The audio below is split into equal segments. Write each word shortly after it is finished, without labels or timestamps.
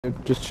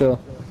Just chill.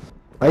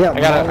 I got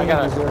it.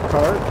 Is there a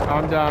cart?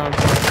 I'm down.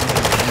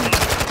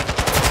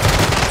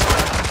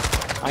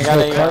 I got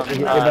a cart to get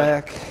you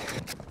back.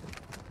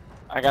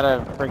 I got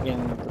a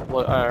freaking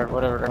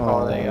whatever they're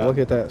called. Look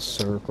at that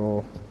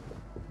circle.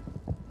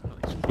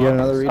 You got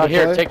another redeploy? Oh,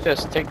 here, take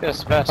this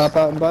vest. Pop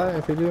out and buy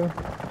if you do.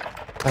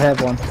 I have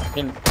one.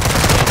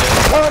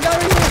 Oh, no,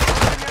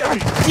 God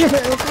damn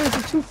it! Let's wait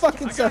for 2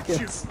 fucking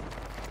seconds.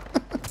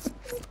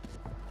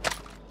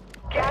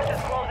 Gas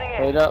is closing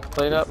in.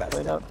 Plate up.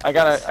 I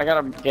got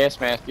a gas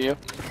mask. Do you?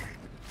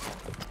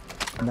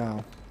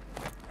 No.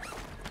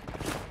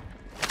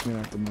 You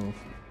have to move.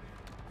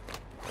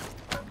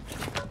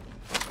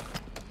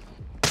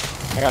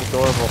 I got a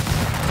durable.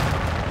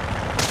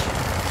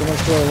 Too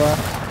much door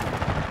left.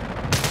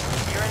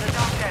 You're in the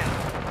top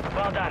 10.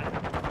 Well done.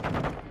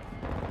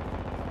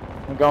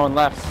 I'm going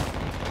left.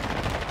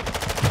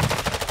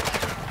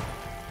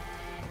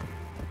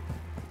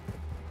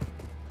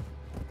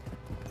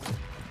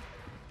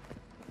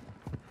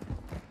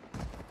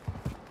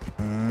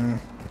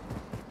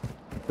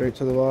 Straight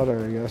to the water,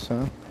 I guess,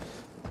 huh?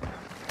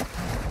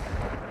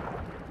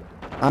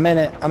 I'm in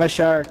it. I'm a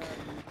shark.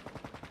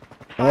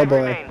 Oh boy.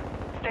 Remain.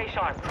 Stay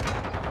sharp.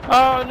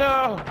 Oh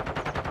no!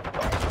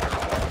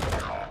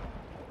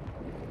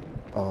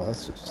 Oh,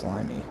 that's just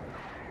slimy.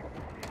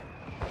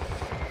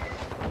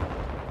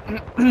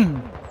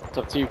 It's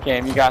up to you,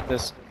 Cam. You got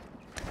this.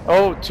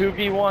 Oh,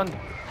 2v1.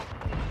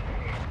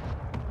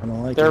 I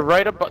don't like They're it.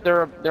 right up.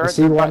 There's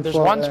one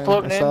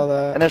floating in,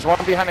 and there's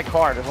one behind the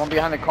car. There's one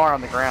behind the car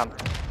on the ground.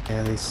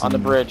 Yeah, they see on the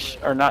me. bridge,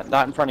 or not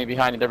in front of you,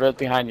 behind you. They're both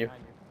behind you.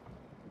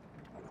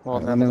 Well,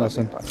 Let me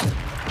listen.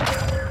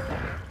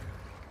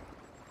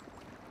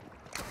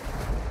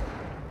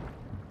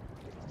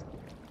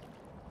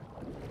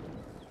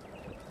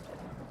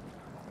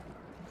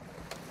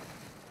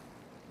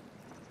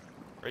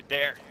 Right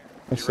there.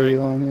 I see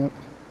you on, yep.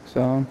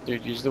 So,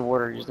 dude, use the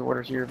water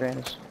to your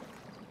advantage.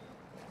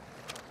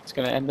 It's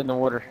gonna end in the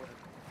water.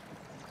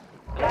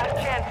 Last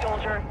chance,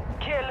 soldier.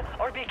 Kill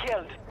or be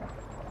killed.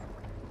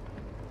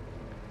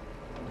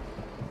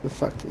 where the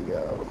fuck do you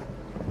go?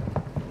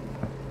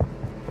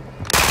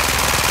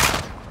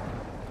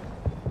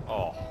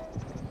 Oh.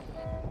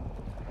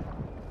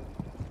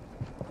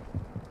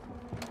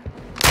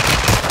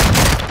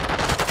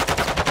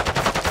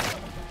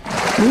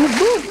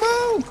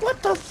 Move!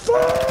 What the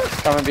fuck?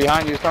 Coming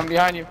behind you.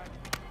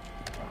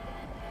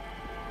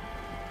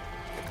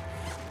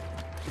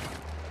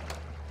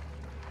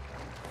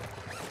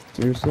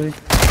 Seriously?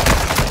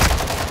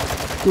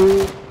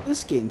 Dude,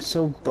 this game's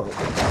so bogus.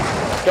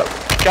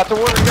 Got the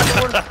water.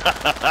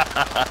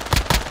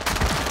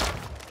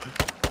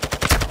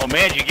 Oh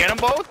man, did you get them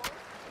both?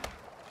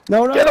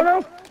 No.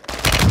 Reload!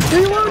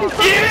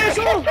 Yeah!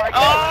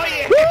 Oh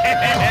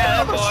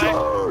yeah, boy!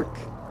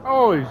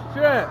 Holy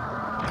shit!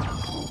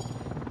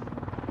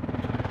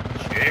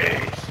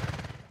 Jeez.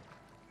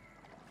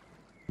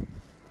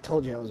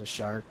 Told you I was a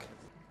shark.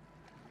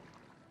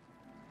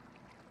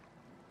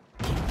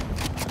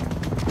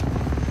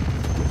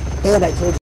 And I told you.